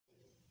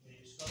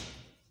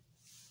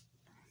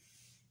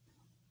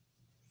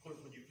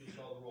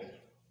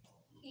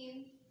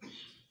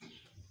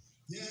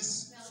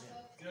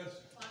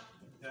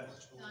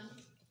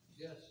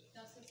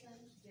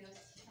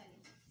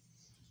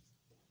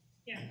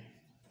Yeah.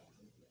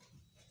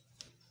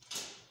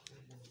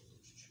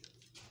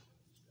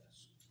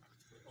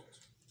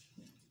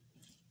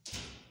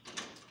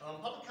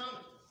 Public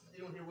comment.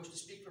 Anyone here wish to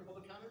speak for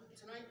public comment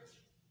tonight?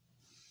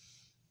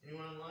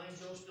 Anyone online,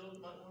 Joe, still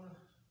might want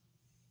to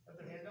have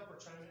their hand up or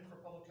chime in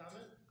for public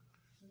comment?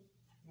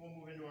 We'll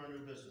move into our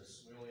new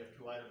business. We only have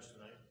 2 items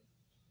tonight.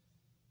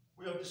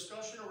 We have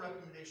discussion or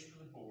recommendation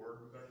to the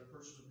board regarding the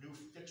purchase of new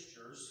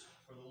fixtures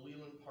for the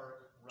Leland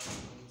Park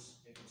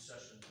restrooms and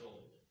concession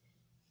building.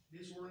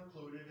 These were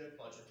included at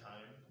budget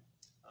time,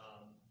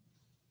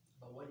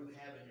 but what you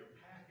have in your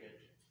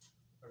packet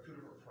are 2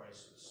 different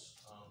prices.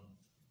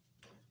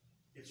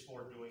 It's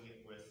for doing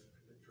it with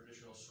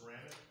traditional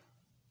ceramic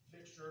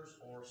fixtures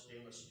or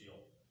stainless steel.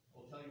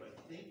 I'll tell you, I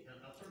think, and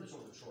I'll turn this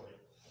over to Troy.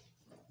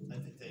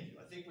 Thank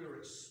you. I think we were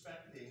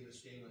expecting the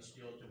stainless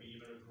steel to be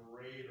even a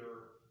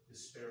greater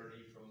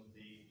disparity from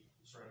the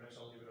ceramics.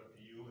 I'll leave it up to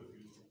you what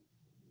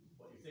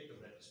you think of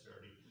that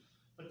disparity.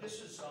 But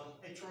this is,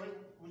 hey Troy,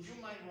 would you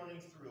mind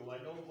running through? I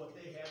know what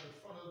they have in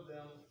front of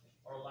them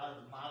are a lot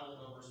of model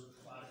numbers and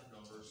product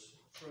numbers.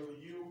 Troy,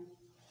 would you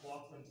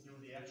walk them through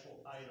the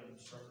actual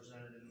items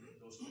represented in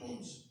those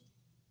quotes?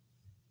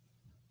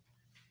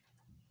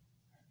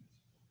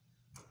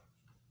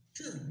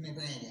 Sure, no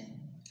problem.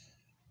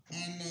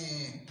 On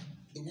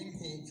the one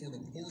quote for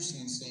the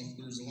porcelain stuff,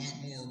 there's a lot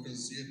more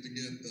because you have to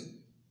get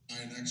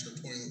an extra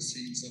toilet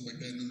seat, stuff like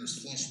that, and then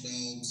there's flush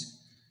valves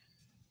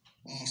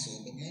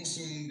also. But most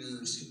of them,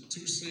 there's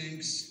 2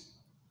 sinks,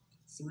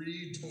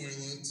 3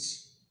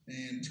 toilets,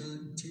 and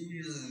 2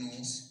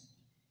 urinals.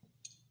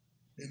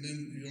 And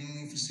then, you don't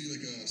know if you see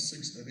like a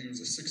 6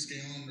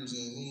 gallon, there's a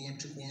little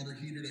electric water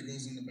heater that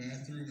goes in the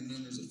bathroom, and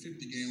then there's a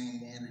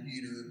 50-gallon water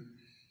heater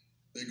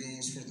that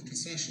goes for the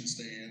concession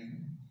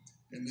stand.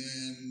 And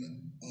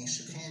then a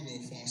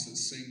Chicago faucet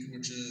sink,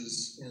 which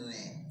is one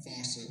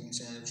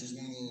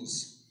of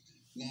those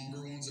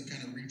longer ones that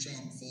kind of reach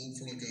out and fold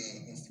for like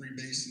a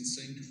 3-basin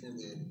sink for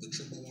the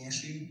triple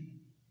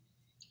washing.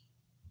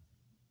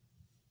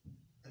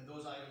 And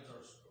those items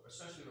are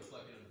essentially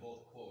reflected in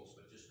both quotes,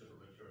 but just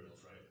different materials,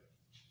 right?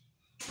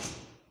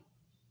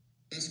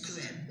 That's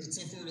correct,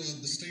 except for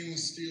the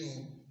stainless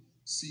steel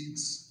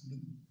seats.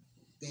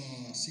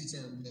 The seats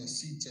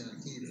are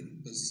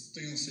included. The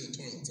stainless steel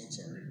toilets, I'm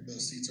sorry, the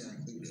seats are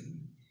included.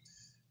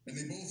 And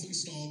they both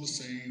install the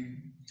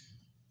same.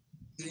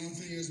 The only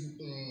thing is,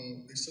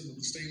 they said that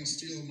the stainless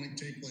steel might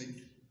take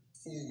like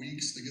 4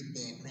 weeks to get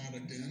the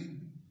product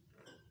in,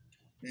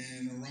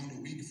 and around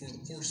a week for the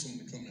porcelain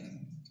to come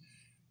in.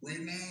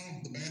 Right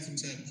now, the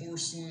bathrooms have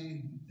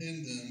porcelain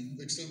in them,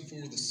 except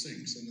for the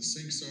sinks, and the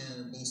sinks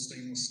are both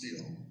stainless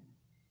steel.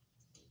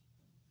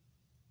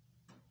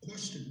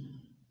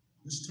 Question,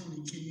 this is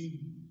Tony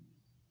King.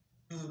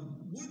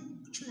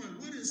 Troy,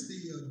 what is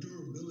the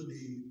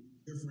durability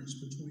difference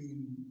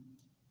between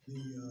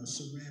the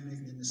ceramic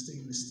and the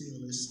stainless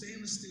steel? Is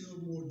stainless steel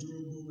more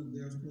durable, and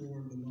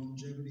therefore the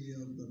longevity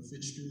of the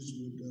fixtures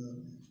would,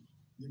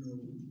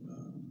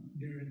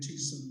 guarantee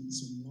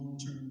some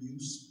long-term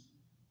use?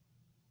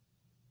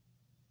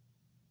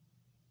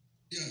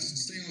 Yes,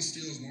 stainless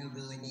steel is more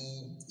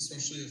durable,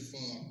 especially if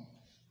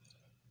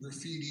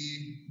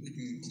graffiti, we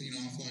can clean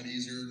off a lot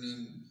easier. And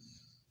then,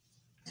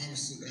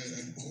 obviously,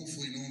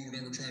 hopefully no one would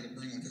ever try to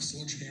bring like a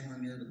sledgehammer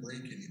in there to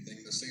break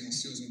anything. The stainless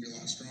steel is going to be a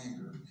lot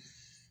stronger.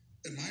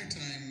 In my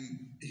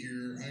time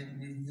here,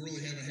 we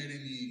really haven't had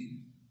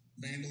any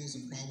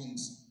vandalism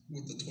problems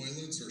with the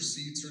toilets or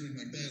seats or anything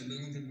like that. The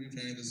only thing we've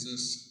had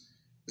is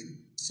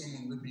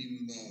someone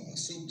ripping the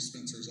soap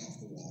dispensers off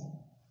the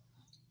wall.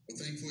 But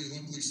thankfully,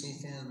 luckily, so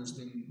far, there's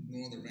been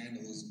no other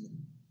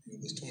vandalism,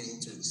 the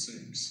toilets or the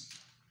sinks.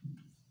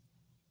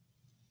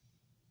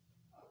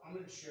 I'm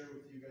going to share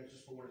with you guys,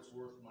 just for what it's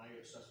worth, my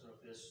assessment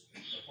of this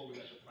before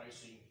we got the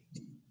pricing.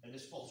 And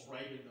this falls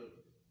right in the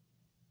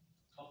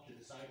tough to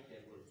decide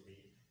category for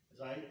me,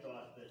 is I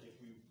thought that if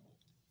we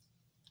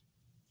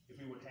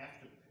would have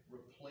to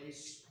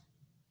replace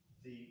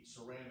the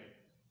ceramic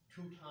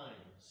 2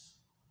 times,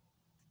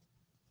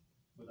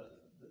 then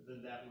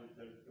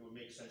it would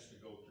make sense to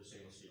go to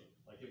stainless steel.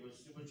 Like it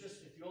was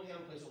just, if you only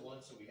had to replace it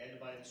once, so we had to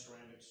buy the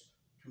ceramics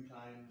 2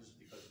 times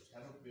because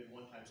heaven forbid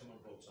one time someone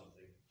broke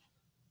something,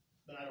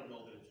 then I don't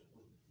know that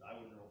I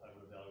wouldn't know if I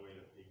would evaluate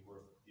it being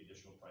worth the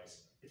additional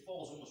price. It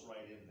falls almost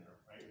right in there,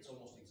 right? It's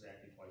almost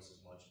exactly twice as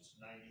much. It's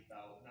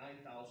 $9,525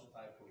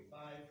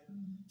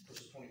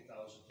 versus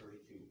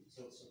 $20,032.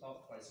 So it's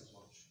about twice as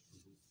much,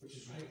 which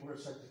is right where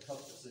it's like the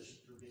tough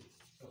decision for me.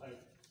 So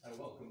I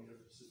welcome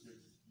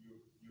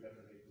you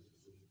having to make this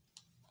decision.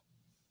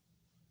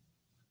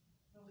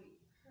 Well, we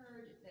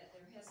heard that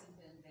there hasn't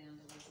been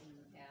vandalism in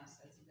the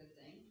past. That's a good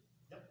thing.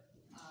 Yep.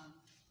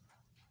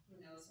 Who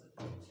knows what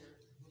the future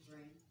will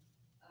bring.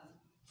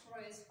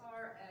 Troy, as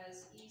far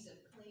as ease of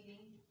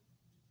cleaning,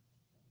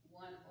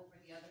 one over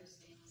the other,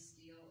 stainless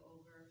steel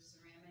over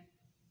ceramic,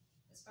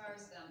 as far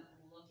as them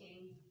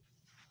looking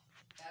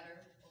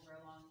better over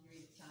a long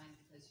period of time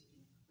because you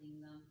can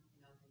clean them,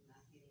 they're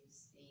not getting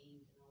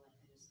stained and all that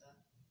kind of stuff.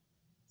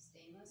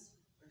 Stainless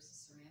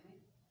versus ceramic,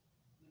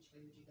 which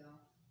way would you go?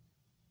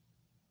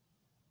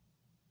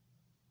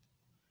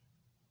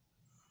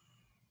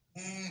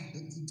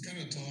 it's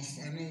kind of tough.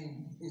 I know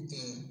with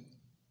the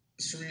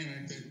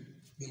ceramic that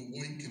the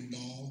white can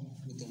dull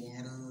with the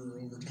water or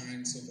over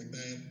time, stuff like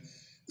that.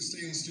 The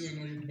stainless steel, I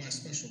know you have to buy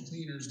special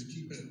cleaners to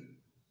keep it,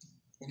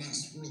 well, not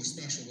really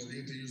special, but you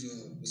have to use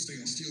a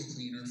stainless steel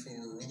cleaner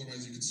for,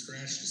 otherwise you could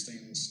scratch the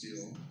stainless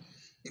steel.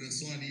 But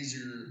it's a lot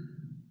easier,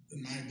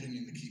 in my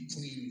opinion, to keep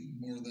clean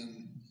more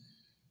than,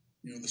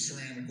 you know, the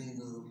ceramic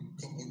over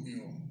a couple, you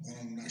know,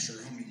 I'm not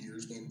sure how many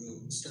years, but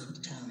it'll start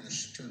to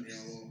tarnish, turn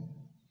yellow.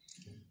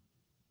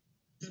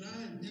 Could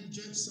I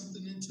interject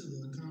something into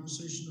the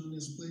conversation on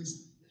this,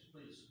 please? Yes,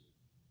 please.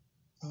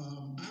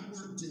 I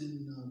worked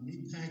in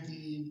meat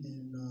packing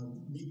and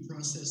meat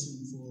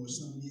processing for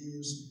some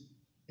years,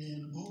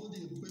 and all of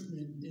the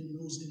equipment in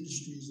those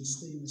industries is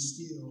stainless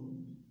steel,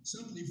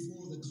 simply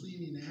for the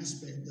cleaning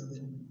aspect of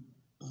it.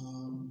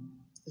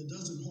 It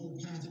doesn't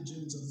hold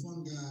pathogens or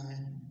fungi.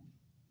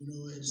 You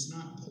know, it's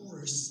not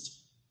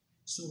porous,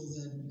 so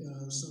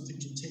that something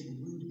can take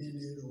root in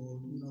it, or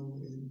you know,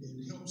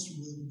 it helps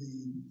with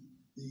the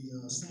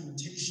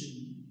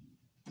sanitation,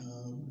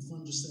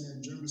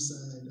 fungicide,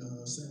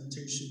 germicide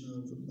sanitation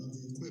of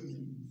the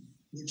equipment,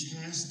 which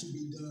has to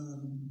be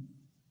done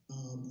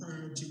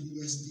prior to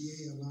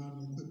USDA allowing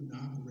the equipment to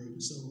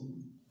operate. So,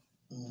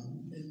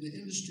 in the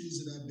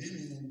industries that I've been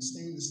in,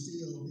 stainless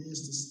steel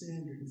is the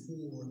standard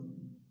for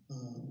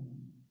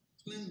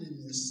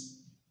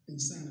cleanliness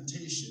and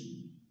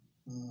sanitation.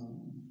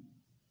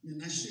 And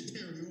that should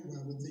carry over,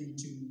 I would think,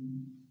 to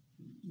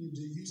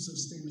the use of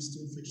stainless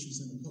steel fixtures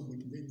in a public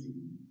venue.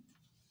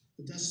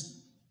 But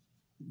that's,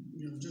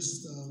 you know,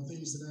 just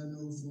things that I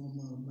know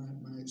from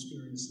my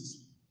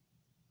experiences.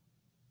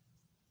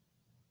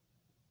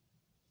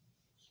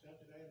 Scott,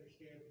 did I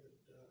understand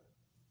that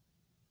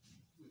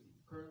we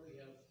currently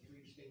have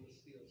 3 stainless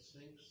steel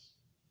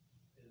sinks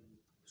and,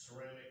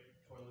 Ceramic,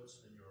 toilets,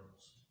 and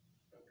urinals.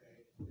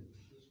 okay,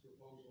 is this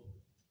proposal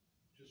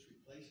just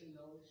replacing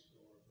those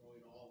or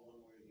going all one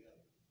way or the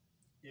other?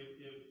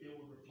 It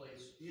would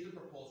replace, either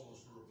proposal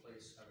was to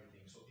replace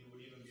everything, so it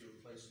would even be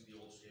replacing the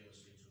old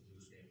stainless sinks with new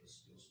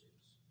stainless steel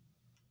sinks.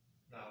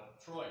 Now,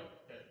 Troy,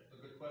 the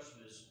good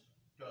question is,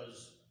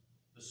 does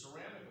the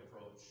ceramic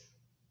approach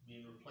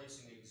mean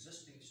replacing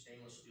existing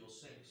stainless steel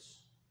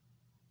sinks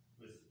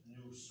with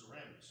new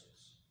ceramic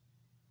sinks?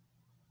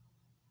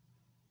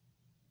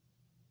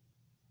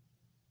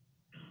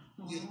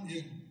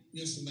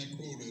 Yes, in that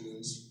quote it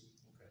is.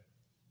 Okay.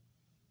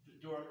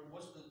 Dora,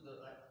 what's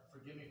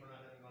forgive me for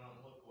not having gone out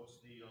and looked, what's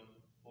the,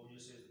 what would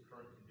you say is the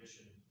current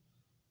condition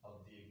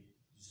of the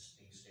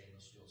existing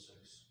stainless steel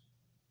sinks?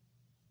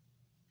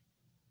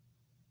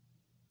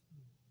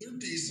 They're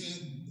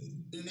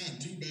decent. They're not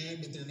too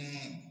bad, but they're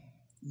not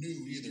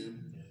new either.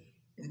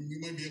 I mean, we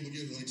might be able to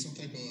get like some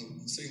type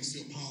of stainless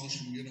steel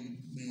polish and get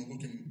them, you know,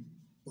 looking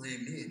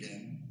brand new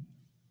again.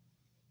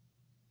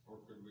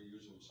 Or could we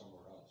use them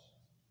somewhere else?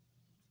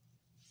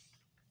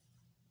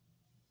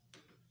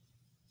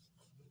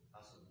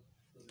 Possibly.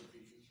 Would it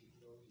be easy to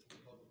go to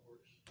Public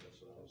Works?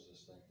 That's what I was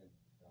just thinking,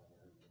 down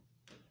there,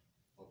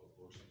 public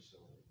works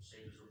facility.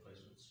 Same as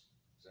replacements.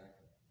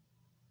 Exactly.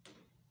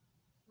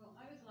 Well,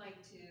 I would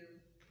like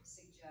to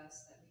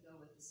suggest that we go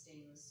with the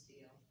stainless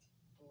steel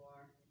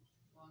for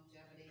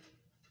longevity,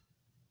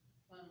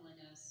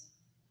 cleanliness,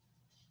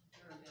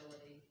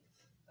 durability,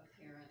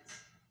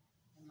 appearance,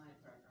 and my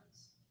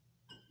preference.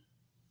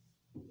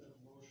 Is that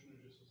a motion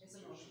or just a It's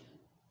a suggestion?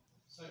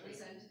 motion. We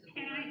send to the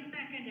And I board.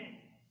 second it.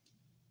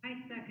 I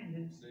second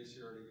it.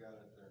 Stacy already got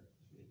it there.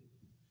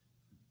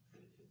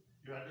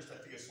 You had just, I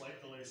think, a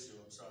slight delay, Sue,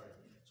 I'm sorry.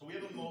 So we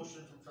have a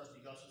motion from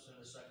trustee Gustafson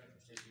and a second from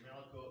Stacy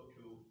Malico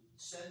to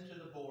send to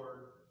the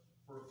board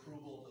for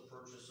approval of the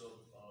purchase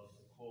of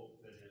the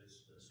quote that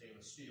is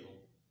stainless steel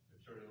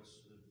materials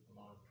to the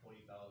amount of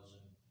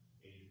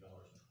 $20,082.20.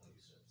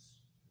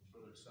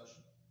 Further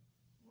discussion?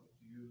 What,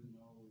 do you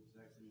know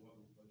exactly what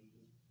we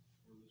budgeted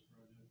for this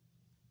project?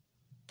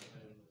 I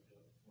haven't looked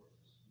at it before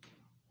this.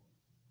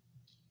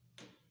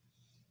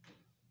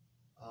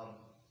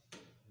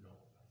 No,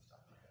 off the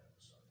top of my head, I'm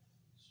sorry.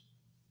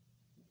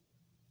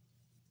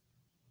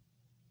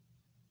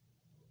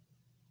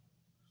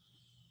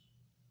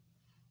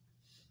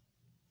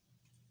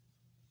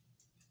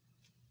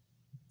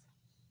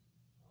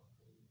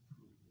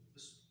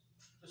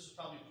 This is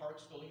probably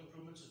parks building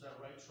improvements, is that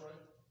right, Troy?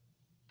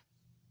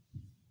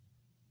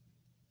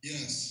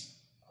 Yes.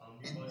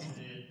 We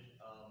budgeted,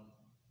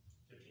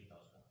 $15,000.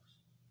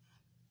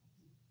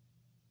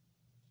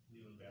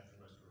 Leland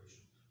bathroom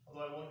restoration.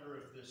 Although I wonder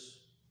if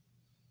this,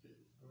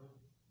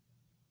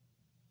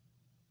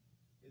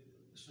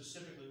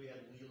 specifically, we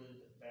had Leland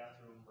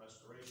bathroom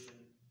restoration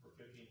for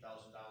 $15,000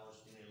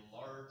 in a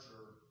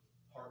larger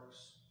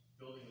parks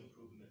building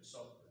improvement, a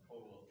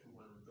total of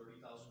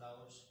 $230,000.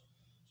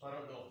 So I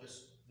don't know if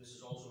this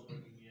is also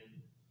bringing in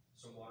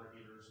some water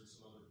heaters and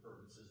some other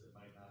purposes that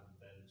might not have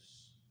been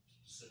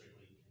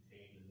specifically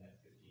contained in that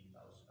 $15,000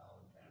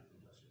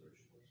 bathroom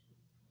restoration. Let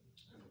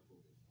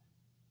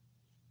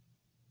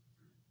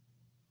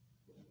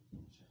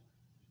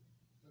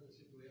me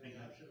see, do we have the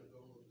option of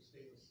going with the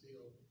stainless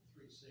steel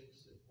 3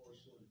 sinks and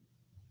porcelain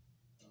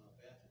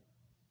bathroom.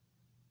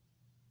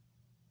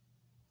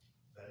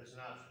 That is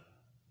an option,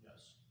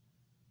 yes.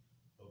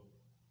 But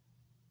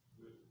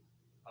we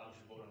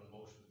obviously vote on the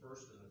motion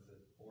first, and if the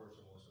board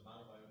wants to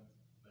modify them,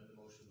 amend the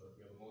motion, but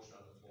we have a motion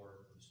on the floor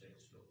for the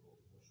stainless steel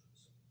vote motion.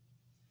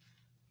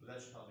 So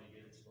that should probably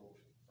get its vote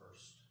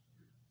first.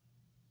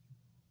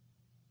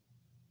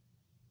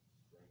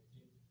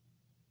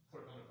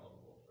 Clerk, I'm gonna call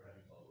the roll, or have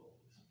you call the roll,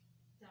 please?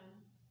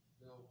 Dunn,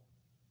 No.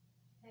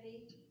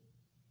 Petty,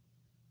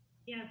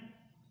 Yes.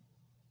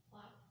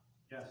 Plot,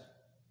 Yes.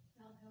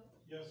 Elko,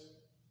 Yes.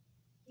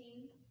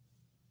 King,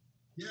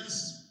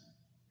 Yes,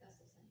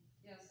 Gustafson.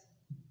 Yes.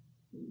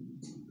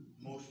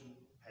 Motion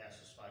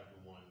passes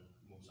 5-1,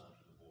 moves on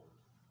to the board.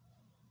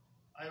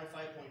 Item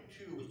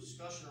 5.2 is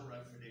discussion or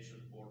recommendation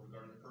of the board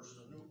regarding the purchase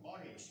of new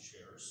audience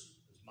chairs.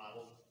 It's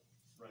modeled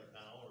right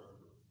now, or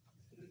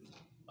two,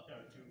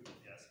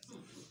 yes.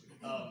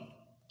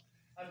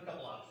 I have a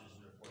couple options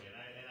in there for you, and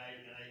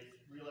I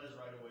realized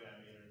right away I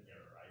made an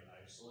error.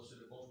 I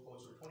solicited both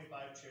quotes for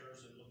 25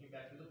 chairs, and looking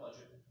back to the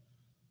budget,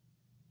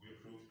 we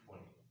approved 20.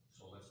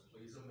 So let's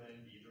please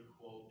amend either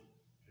quote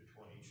to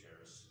 20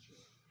 chairs.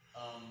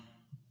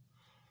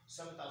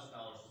 $7,000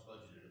 was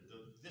budgeted.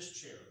 This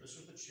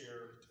was the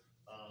chair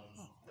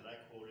that I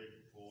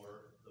quoted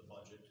for the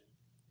budget.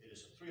 It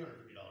is a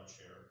 $350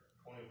 chair.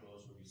 20 of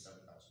those would be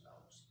 $7,000.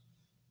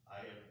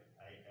 I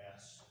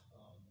asked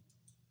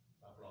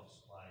for office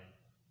supply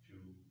to.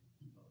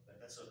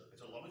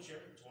 It's a lovely chair.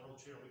 It's a wonderful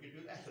chair. We could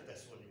do that if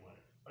that's what you wanted.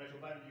 But I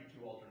provided you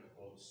 2 alternate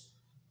quotes.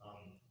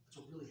 It's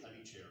a really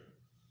heavy chair.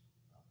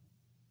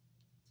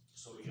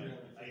 So we got.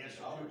 I asked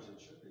for $350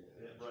 it should be.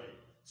 yeah, right.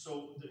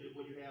 So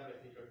what you have, I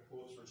think, are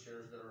quotes for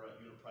chairs that are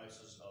at unit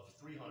prices of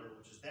 $300,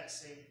 which is that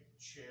same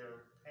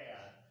chair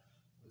pad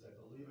with, I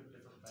believe, a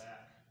different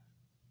back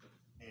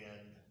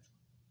and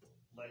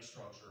leg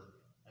structure,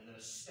 and then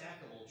a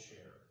stackable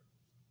chair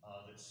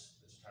that's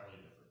entirely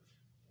different.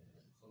 And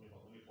so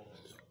let me pull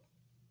those up.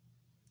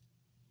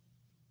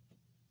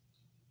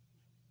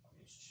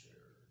 Audience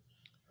chair.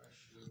 Did I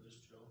show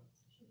this, Joe?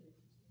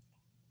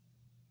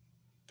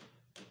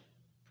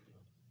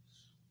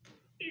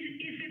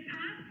 Is it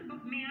possible,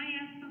 may I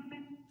ask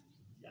something?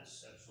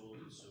 Yes,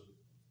 absolutely. So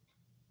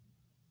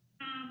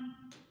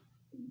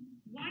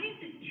Why is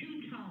it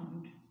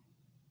two-toned?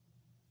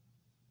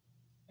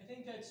 I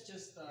think that's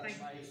just Like-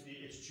 my,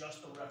 it's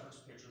just the reference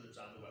picture that's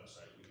on the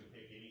website. We can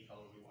pick any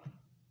color we want.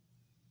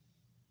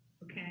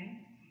 Okay.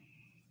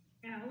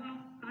 Well,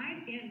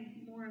 I've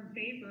been more in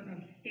favor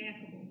of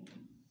stackable.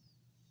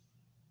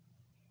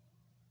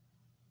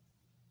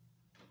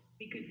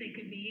 Because they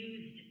could be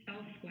used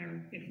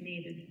elsewhere if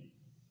needed.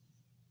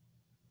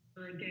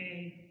 For a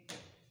day,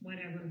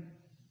 whatever. I'm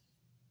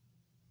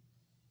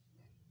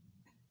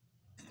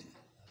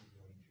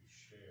going to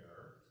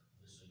share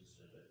this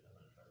exhibit. I'm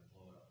going to try to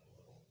blow it up a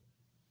little.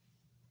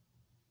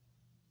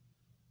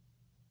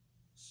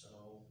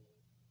 So,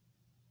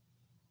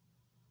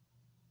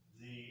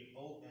 the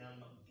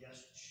OM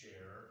guest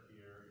chair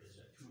here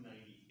is at $298,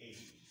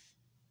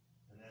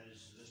 and that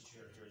is this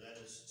chair here. That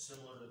is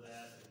similar to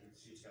that. You can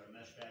see it's got a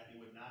mesh back.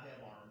 It would not have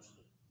arms.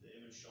 The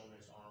image shown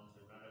has arms. They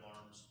would not have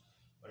arms,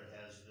 but it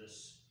has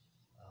this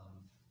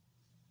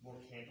more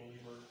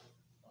cantilever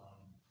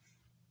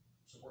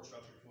support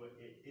structure to it.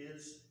 It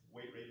is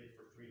weight rated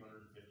for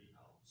 350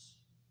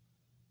 pounds.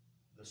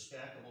 The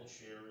stackable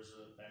chair is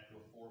back to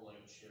a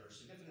 4-leg chair,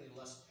 significantly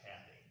less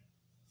padding.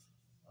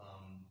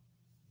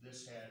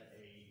 This had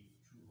a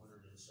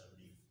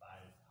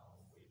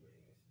 275-pound weight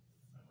rating, if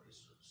memory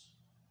serves.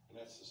 And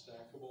that's the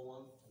stackable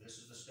one?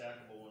 This is the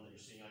stackable one that you're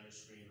seeing on your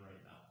screen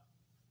right now.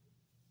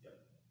 Yep.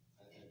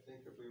 I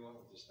think if we went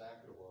with the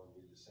stackable one,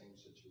 it'd be the same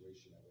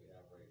situation that we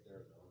have right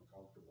there. They're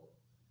uncomfortable.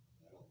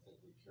 I don't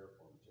think we care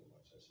for them too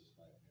much. That's just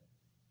my opinion.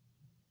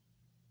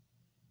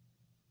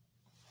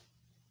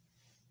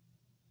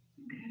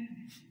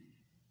 Okay.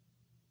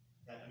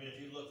 Yeah, I mean, if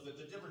you look, the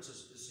difference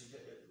is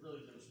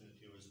really the difference between the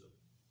two is the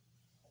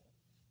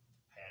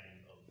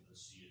padding of the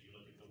seat. If you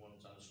look at the one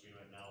that's on the screen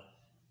right now,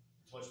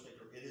 it's much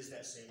thicker. It is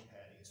that same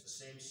padding. It's the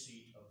same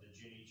seat of the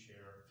Ginny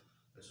chair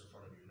that's in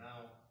front of you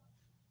now,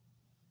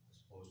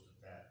 as opposed to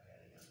that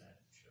padding on that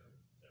chair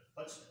there.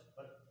 But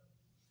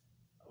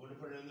I wouldn't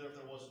put it in there if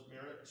there wasn't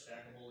merit.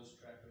 Stackable is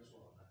attractive as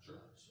well. I'm not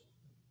sure. So.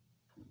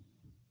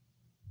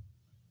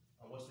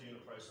 What's the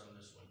unit price on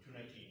this one?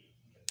 $219.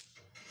 Okay.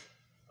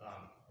 So,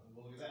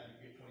 we'll look at that.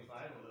 You get 25,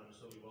 well, then it'll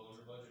still be well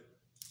under budget.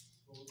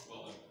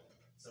 Well,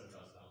 $7,000.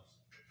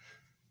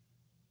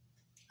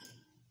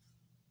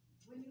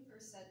 When you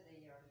first said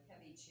they are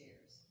heavy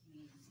chairs, I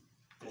mean.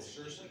 Well,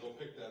 seriously, go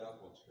pick that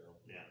up once, Carol.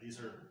 Yeah, these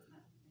are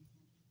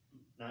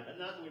not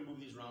that we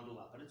move these around a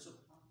lot, but it's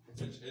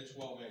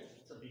well made.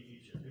 It's a beefy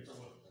chair.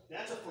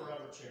 That's a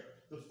forever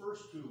chair. The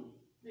first two,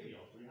 maybe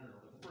all three, I don't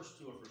know, but the first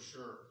two are for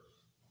sure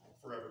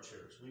forever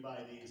chairs. We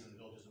buy these in the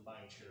villages and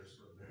buying chairs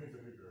for a very,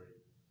 very,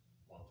 very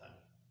long time.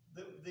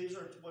 These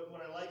are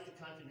what I like the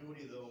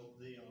continuity though.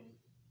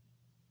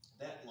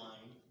 That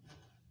line,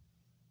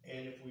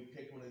 and if we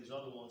pick one of these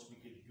other ones, we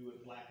could do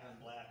it black on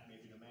black,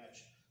 maybe to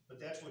match. But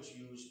that's what's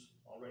used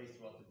already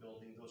throughout the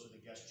building. Those are the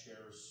guest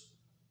chairs,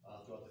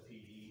 throughout the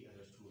PD, and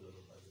there's 2 of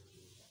them right here too.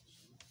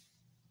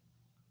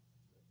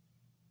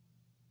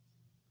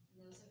 And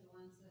those are the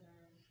ones that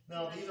are.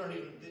 No, these aren't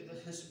even,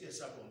 this would be a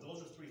separate one.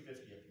 Those are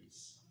 $350 a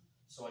piece.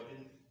 So I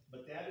didn't,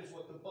 but that is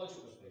what the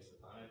budget was based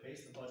upon. I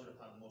based the budget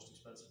upon the most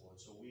expensive one.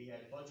 So we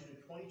had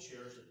budgeted 20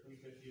 chairs at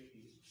 $350 a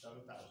piece,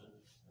 $7,000,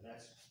 and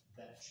that's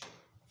that chair.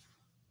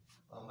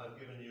 I've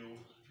given you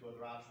 2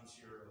 other options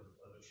here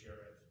of a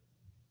chair at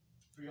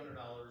 $300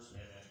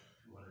 and at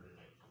 $219.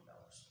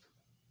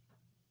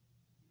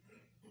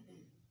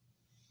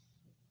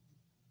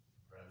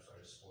 Perhaps I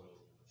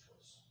spoiled the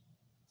choice.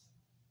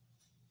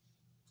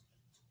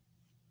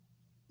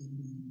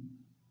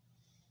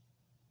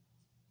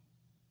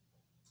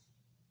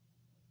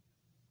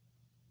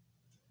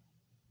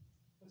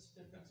 What's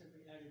the difference if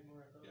we added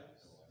more of those? Yeah,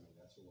 no, I mean,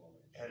 that's a long.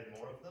 Added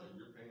more of them?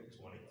 You're paying 20.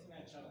 To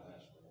match up.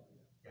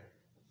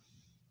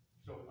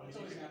 So, I It's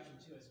mean, always an option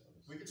too, I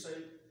suppose. we could say,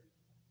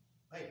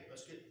 hey,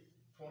 let's get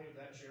 20 of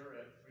that chair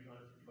at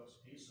 $350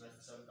 a piece, and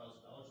that's $7,000,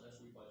 and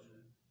that's what we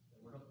budgeted, and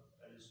we're done.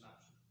 That is an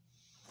option.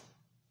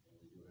 And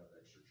we do have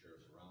extra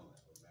chairs around that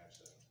would match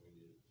that if we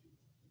needed to.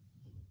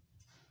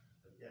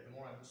 But yeah, the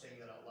more I'm saying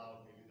that out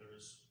loud, maybe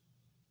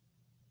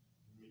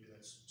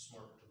that's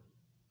smart to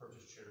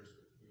purchase chairs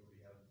that we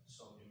already have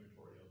some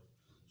inventory of.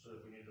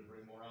 So if we needed to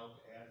bring more out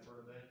to add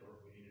for an event,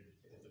 or if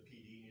the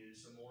PD needed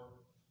some more,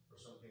 or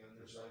something on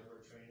their side for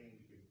a training,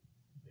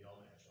 they all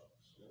match up,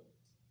 so.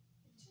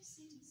 It just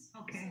seems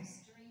Okay.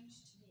 so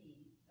strange to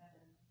me that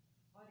an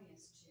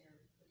audience chair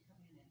would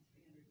come in at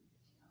 $350.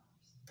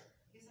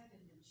 Because I've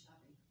been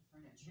shopping for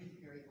furniture a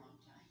very long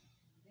time.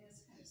 And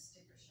it's kind of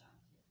sticker shock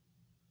here.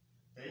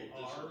 They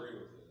We'll are,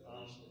 disagree with you,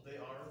 obviously. they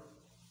are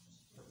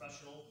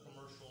professional,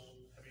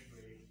 commercial, heavy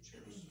grade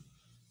chairs.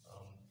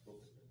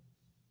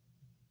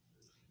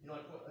 You know,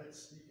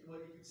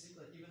 well, you can see,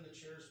 like, even the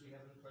chairs we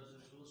have in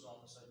President Zulis'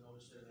 office, I've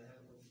noticed there, they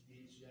haven't looked at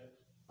these yet,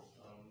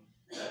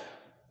 that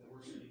we're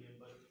sitting in,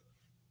 but,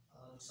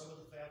 some of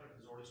the fabric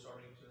is already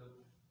starting to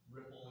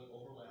ripple and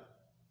overlap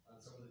on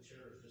some of the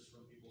chairs, just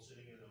from people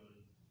sitting in them and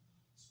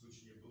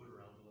scooching your boot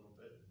around a little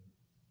bit.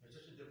 There's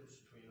just a difference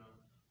between an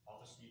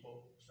Office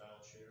Depot style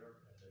chair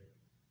and a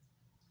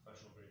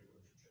professional grade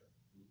furniture chair.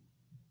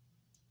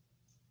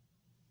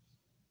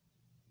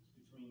 It's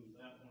between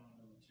that one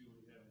and the 2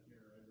 we have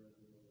here, I'd rather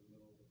go the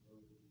middle of the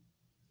road, the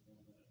one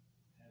that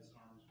has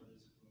arms but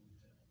isn't going to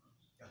have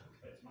arms. Okay.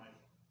 That's my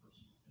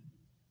personal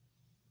opinion.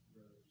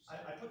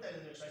 I put that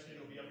in there because I think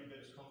it'll be every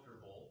bit as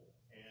comfortable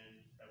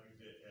and every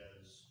bit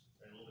as,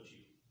 and a little bit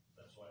cheaper.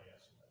 That's why I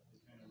asked that. They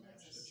kind of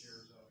match the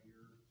chairs out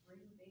here.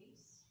 Ring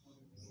base,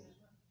 is that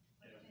what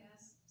it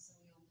has? So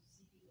you'll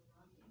see people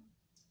rocking.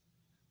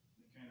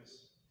 They kind of,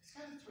 It's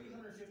kind of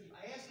 350.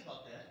 I asked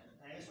about that.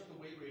 I asked what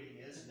the weight rating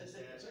is. And That's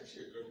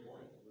actually a good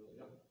point, really.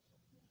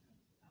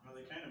 well,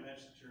 they kind of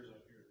match the chairs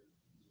up here,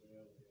 is the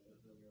way I look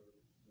at it,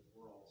 that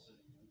we're all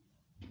sitting in.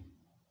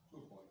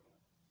 Good point.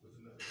 with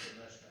the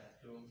mesh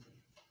back to them.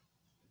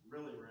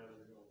 Really rather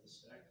go with the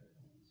stacked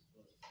ones,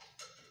 but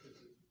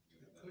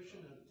The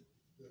cushion of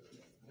the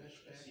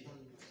mesh back one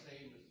is the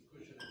same as the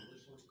cushion on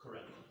this one?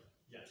 Correct.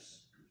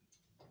 Yes.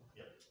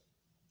 Yep.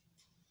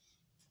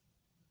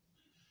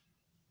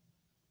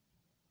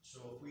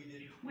 So if we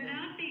did.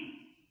 Without the,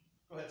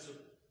 Go ahead, Sue.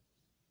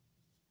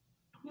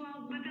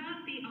 well,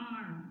 without the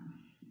arms,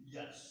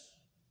 Yes,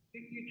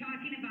 you're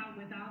talking about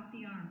without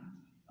the arms.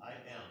 I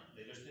am.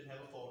 They just didn't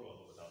have a photo of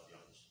it without the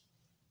arms.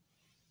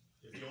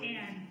 If you only,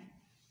 And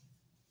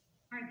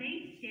are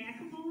they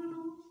stackable at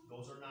all?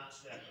 those are not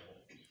stackable.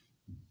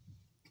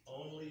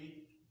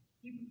 Only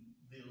You,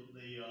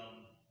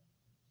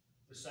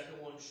 the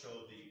second one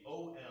showed the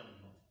OM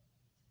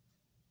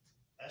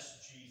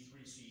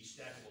SG3C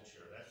stackable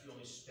chair. That's the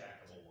only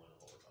stackable one of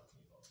what we're talking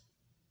about.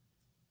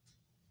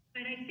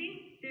 but I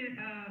think that,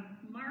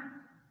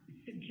 Mark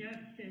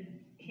suggested,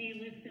 hey,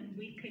 listen,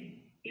 we could,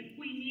 if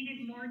we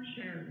needed more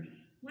chairs,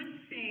 let's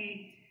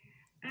say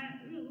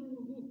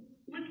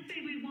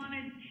we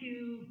wanted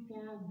to,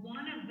 for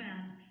one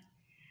event,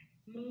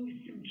 move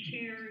some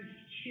chairs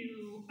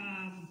to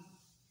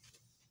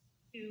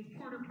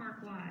Porter Park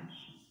Lodge.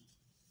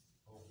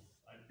 Oh,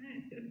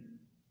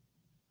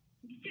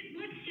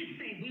 Let's just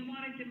say we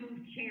wanted to move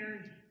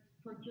chairs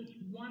for just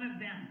one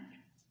event.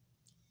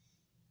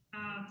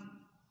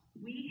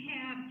 We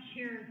have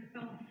chairs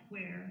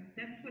elsewhere,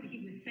 that's what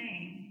he was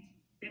saying,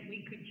 that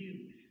we could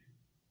use.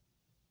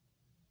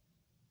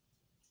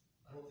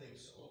 I don't think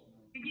so.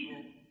 Did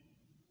you-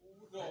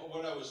 No,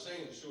 what I was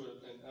saying, Sue,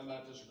 and I'm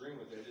not disagreeing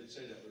with you, I did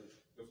say that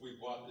if we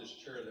bought this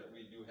chair, that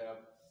we do have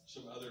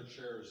some other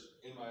chairs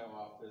in my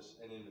office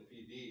and in the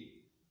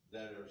PD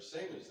that are the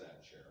same as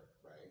that chair,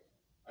 right?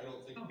 I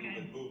don't think we Okay,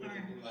 would move all right.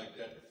 anything like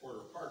that to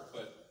Porter Park,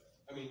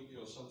 but, I mean, you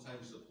know,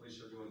 sometimes the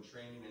police are doing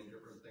training and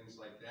different things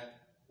like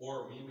that.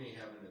 Or we may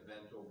have an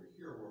event over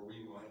here where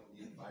we might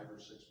need 5 or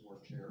 6 more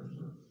chairs,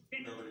 or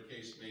whatever the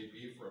case may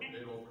be for a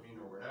bid opening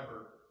or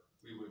whatever,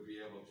 we would be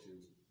able to,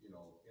 you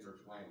know,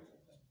 intertwine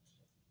with them.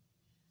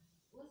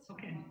 Let's for a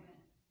Okay.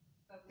 moment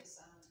focus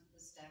on the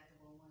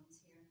stackable ones.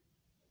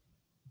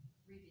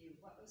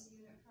 what was the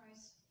unit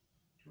price?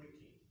 218,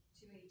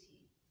 218.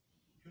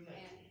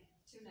 219.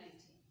 219,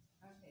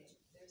 okay,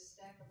 they're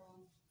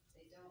stackable,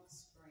 they don't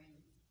spring.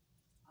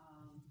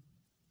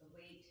 The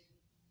weight,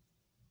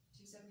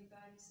 275,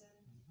 you said?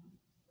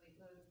 Weight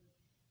load,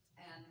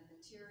 and the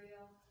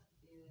material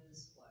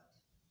is what?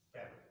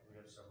 Fabric, we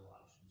have several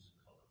options in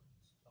color,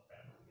 a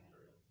fabric Okay.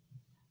 material.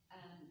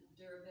 And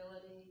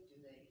durability, do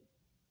they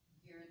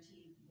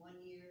guarantee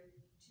 1 year,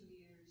 2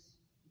 years,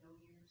 no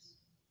years?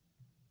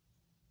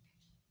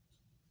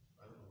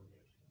 I don't know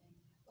yet.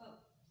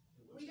 Well,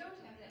 we don't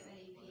have that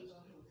many people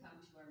who come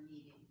to our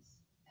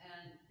meetings,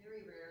 and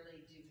very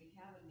rarely do we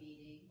have a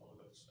meeting I'll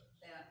look at the specs.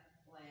 that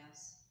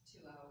lasts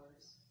 2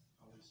 hours.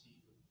 How we see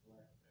with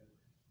black fabric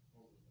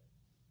over that.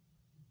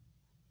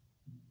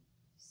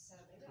 So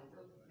they don't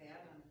look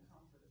bad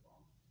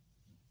uncomfortable.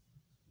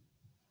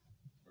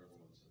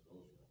 Everyone said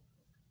those were.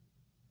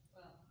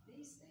 Well,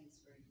 these things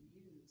were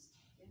used to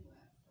begin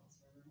with, those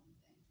were our own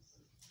things.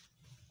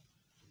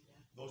 Yeah.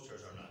 Those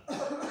chairs are not.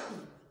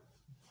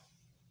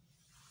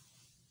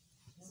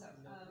 So,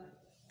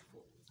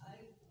 I,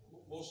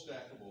 Most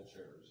stackable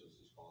chairs, this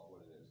is called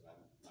what it is,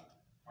 I'm not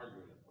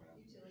arguing the point.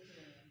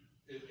 utilitarian,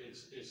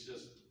 It's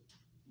just,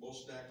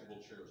 most stackable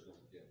chairs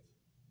don't give.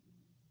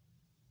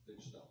 They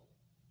just don't.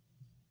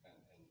 And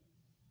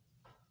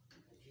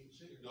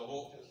the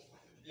whole,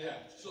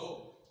 yeah,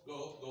 so the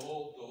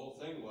whole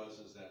thing was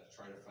that to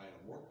try to find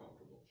a more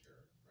comfortable chair,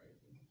 right?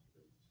 And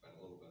spend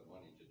a little bit of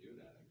money to do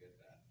that, I get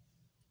that.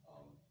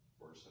 Of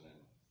course, and then,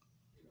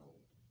 you know,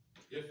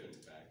 if in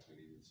fact we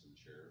needed some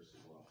chairs to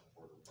go out to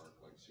Porter Park,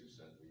 like Sue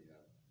said, we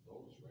have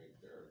those right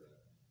there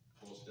that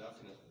most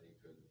definitely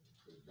could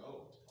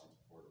go on to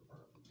Porter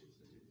Park in case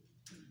they needed,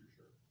 for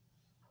sure.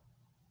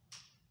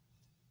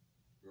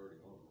 You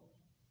already own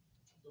those.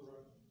 The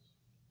Rockton.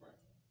 Right,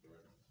 the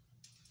red ones.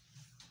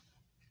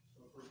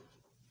 So if we're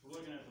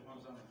looking at the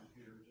ones on the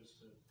computer, just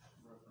to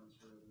reference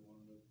for everyone,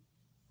 the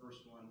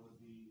first one would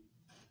be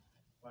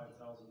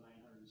 $5,960,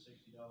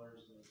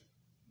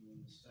 and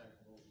then the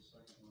stackable, the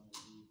second one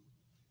would be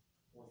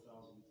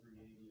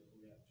 $4,380 if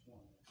we got 20.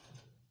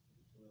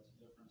 So that's a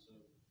difference of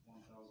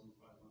 $1,580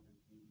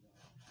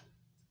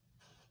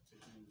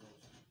 between those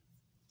two.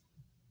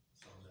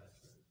 Sounds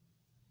accurate.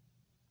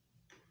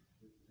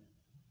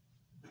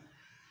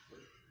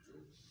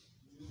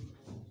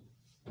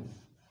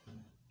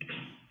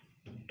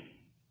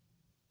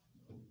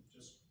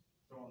 Just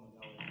throwing the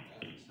dollar,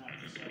 it's not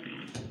the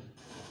same.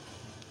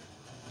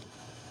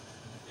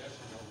 Yes,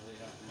 you don't really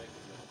have to make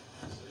a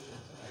decision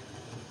tonight.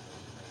 You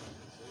just make a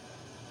decision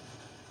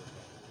for a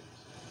couple of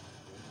weeks.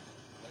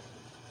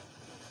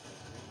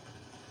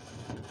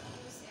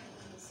 here's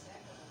sampling the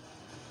stackable one.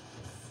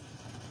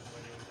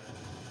 When you were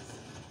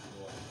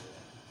No idea.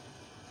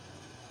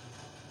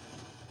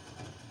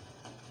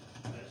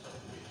 that's up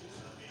to me, it's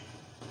not me.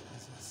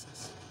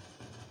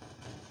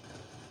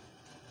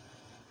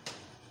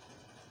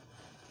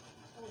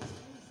 Oh, it's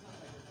not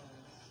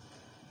microphones.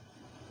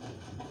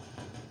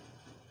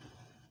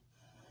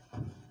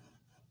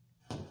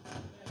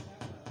 Yeah,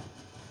 talk about it.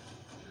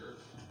 Sure.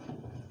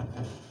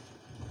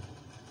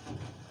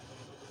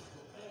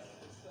 Yeah,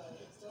 it's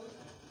those.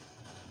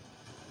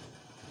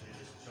 They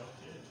just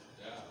jumped in.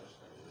 Yeah, that's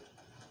kind of weird.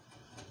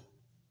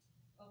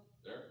 Oh.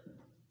 There.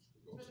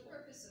 For the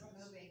purpose of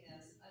moving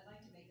this, I'd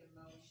like to make a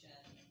motion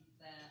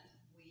that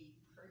we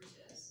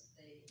purchase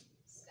the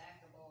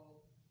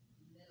stackable,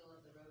 middle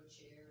of the road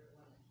chair, the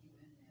one that came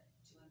in at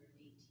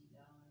 $218.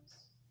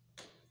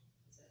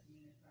 Is that the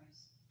unit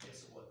price?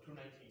 It's what,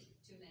 219?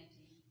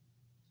 219,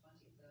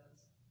 20 of those.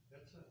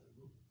 That's not the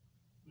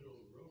middle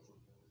of the road one,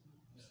 though, isn't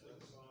it? That's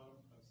the bottom,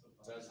 that's the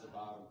bottom. That's the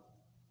bottom.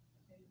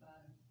 Okay, the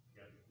bottom.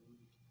 Yep.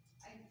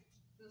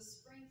 Those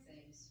spring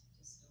things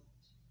just don't,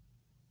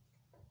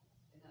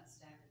 they're not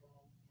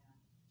stackable, and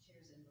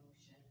chairs in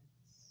motion,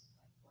 it's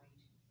like going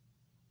to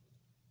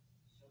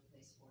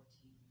showcase 14,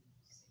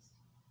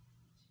 16,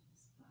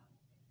 it's not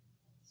okay.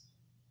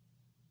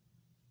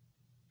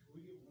 Can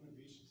we get one of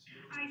each?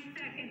 I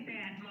second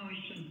that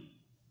motion.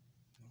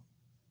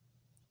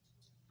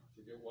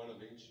 To get one of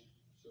each,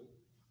 Sue?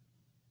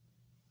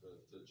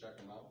 To check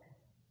them out?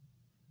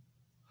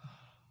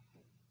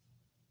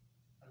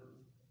 I don't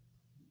know.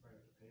 You probably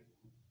have to pay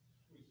for them.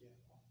 We can't.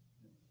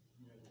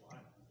 You have to buy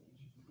one of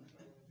each.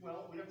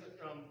 Well, we have to, Maybe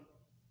return it.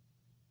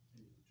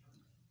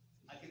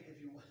 I can, if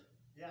you,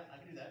 yeah, I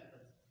can do that,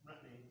 but not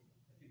me.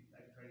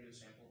 I can try to get a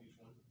sample of each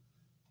one.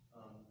 I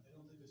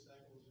don't think the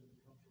stackable is gonna be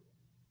comfortable.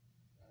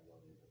 I don't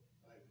either.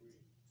 I agree.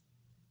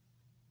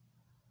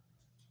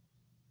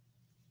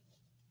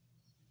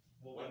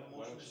 Well, we have a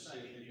Why motion don't to you see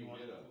if second. you Do you can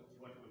want, get you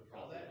want to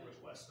withdraw that and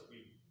request that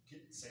we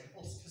get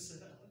samples to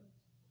sit on?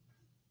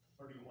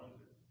 Or do you want,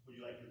 would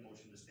you like your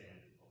motion to stand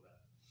and all that?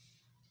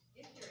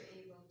 If you're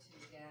able to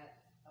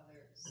get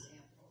other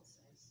samples,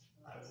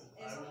 I as will-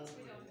 long as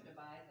we don't have to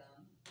buy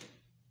them,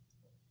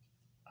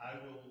 I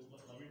will,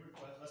 let me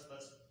request,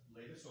 let's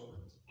lay this over,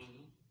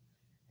 Mm-hmm.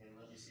 and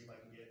let me see if I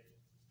can get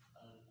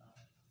a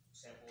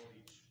sample of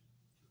each.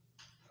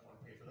 I wanna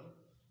pay for them,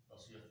 I'll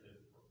see if the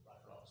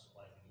Rockford Office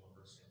Supply can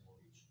deliver a sample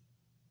of each.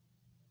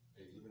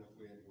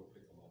 we had to go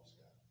pick them up,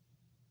 Scott.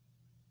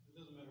 It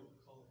doesn't matter what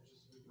color,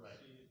 just so we can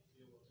Right. see and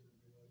feel what they're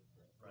gonna be like.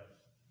 Right.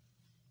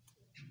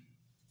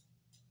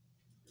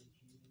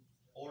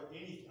 Or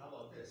any, how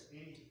about this,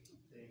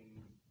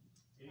 anything,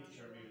 any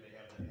chair maybe they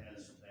have that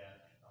has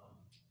that,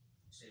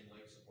 same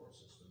leg support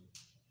system,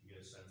 you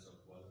get a sense of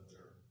whether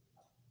they're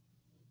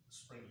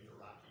springy or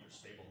rocky or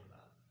stable or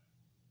not.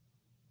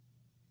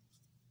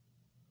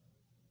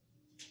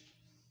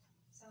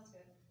 Sounds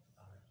good.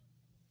 Alright.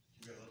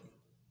 You got a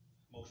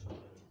motion on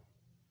it?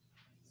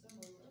 So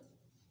moved.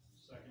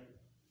 Second.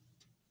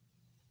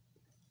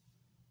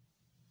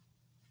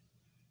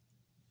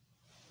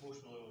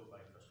 Motion over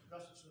by trustee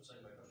Gustafson,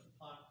 second by trustee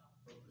Plot,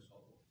 clerk please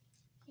call the roll.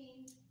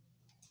 King,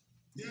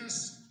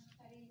 Yes,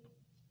 Petty,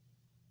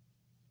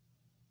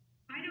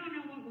 I don't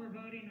know what we're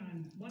voting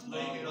on. What?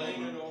 Laying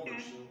it over, Okay.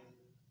 Sue.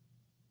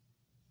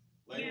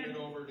 Laying it Yeah.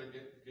 over to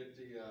get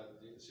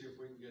see if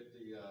we can get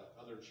the,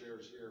 other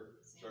chairs here,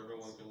 so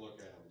everyone can look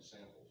at them,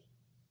 samples.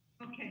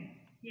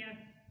 Okay, yes,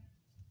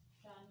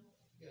 Dunn,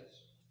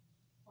 Yes.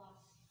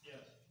 Plock,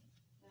 Yes.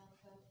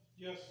 Malco,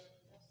 Yes.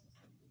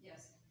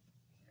 yes.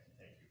 Okay,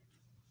 thank you.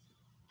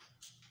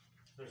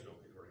 There's no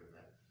recording of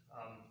that.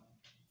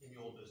 In the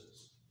old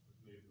business, the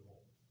committee of the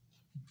whole.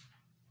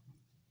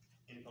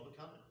 Any public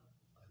comment?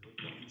 I look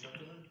at you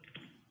gentlemen,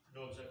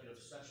 no executive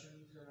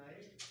session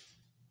tonight.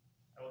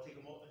 I will take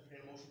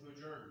entertain a motion to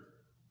adjourn.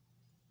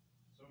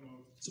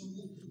 So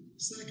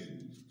moved. so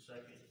second,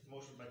 Second,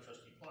 motion by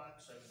trustee Plot,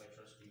 second by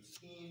trustee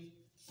Keen.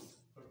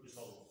 Clerk please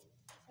call the roll.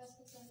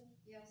 Gustafson,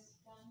 yes.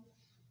 Dunn,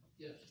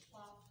 Yes.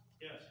 Plock,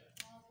 Yes.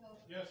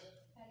 Malco, Yes.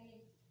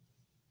 Petty,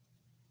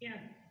 yes.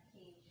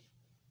 King.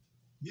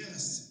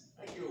 yes.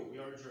 Thank you, we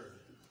are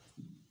adjourned.